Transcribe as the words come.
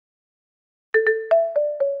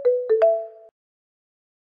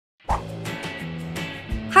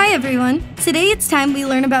Hi everyone! Today it's time we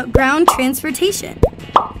learn about ground transportation.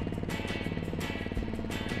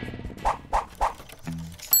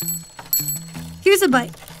 Here's a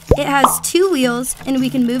bike. It has 2 wheels and we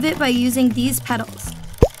can move it by using these pedals.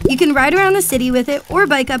 You can ride around the city with it or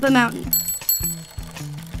bike up a mountain.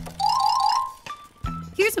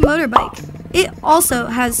 Here's a motorbike. It also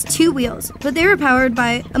has 2 wheels, but they are powered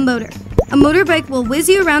by a motor. A motorbike will whiz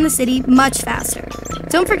you around the city much faster.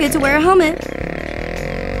 Don't forget to wear a helmet.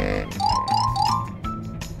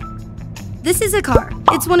 This is a car.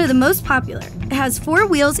 It's one of the most popular. It has 4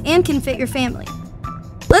 wheels and can fit your family.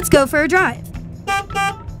 Let's go for a drive.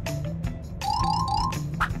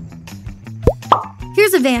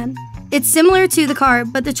 Here's a van. It's similar to the car,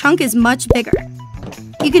 but the trunk is much bigger.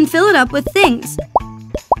 You can fill it up with things.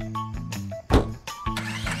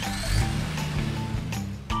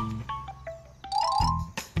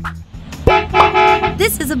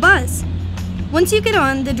 This is a bus. Once you get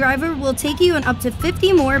on, the driver will take you and up to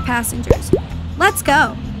 50 more passengers. Let's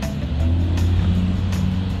go.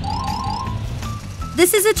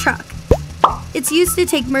 This is a truck. It's used to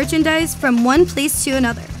take merchandise from one place to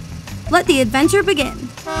another. Let the adventure begin.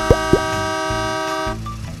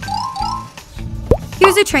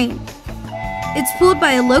 Here's a train. It's pulled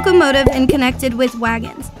by a locomotive and connected with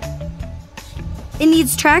wagons. It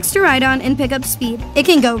needs tracks to ride on and pick up speed. It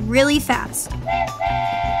can go really fast.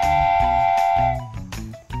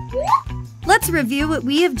 Let's review what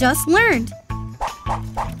we have just learned.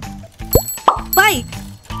 Bike.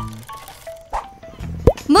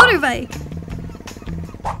 Motorbike.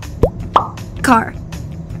 Car.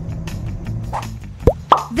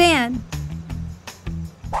 Van.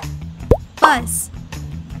 Bus.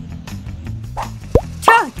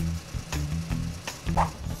 Truck.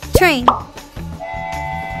 Train.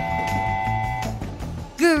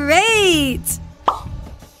 Great!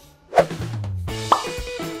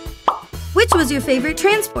 Which was your favorite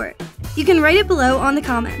transport? You can write it below on the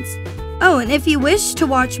comments. Oh, and if you wish to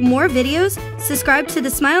watch more videos, subscribe to the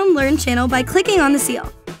Smile and Learn channel by clicking on the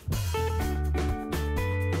seal.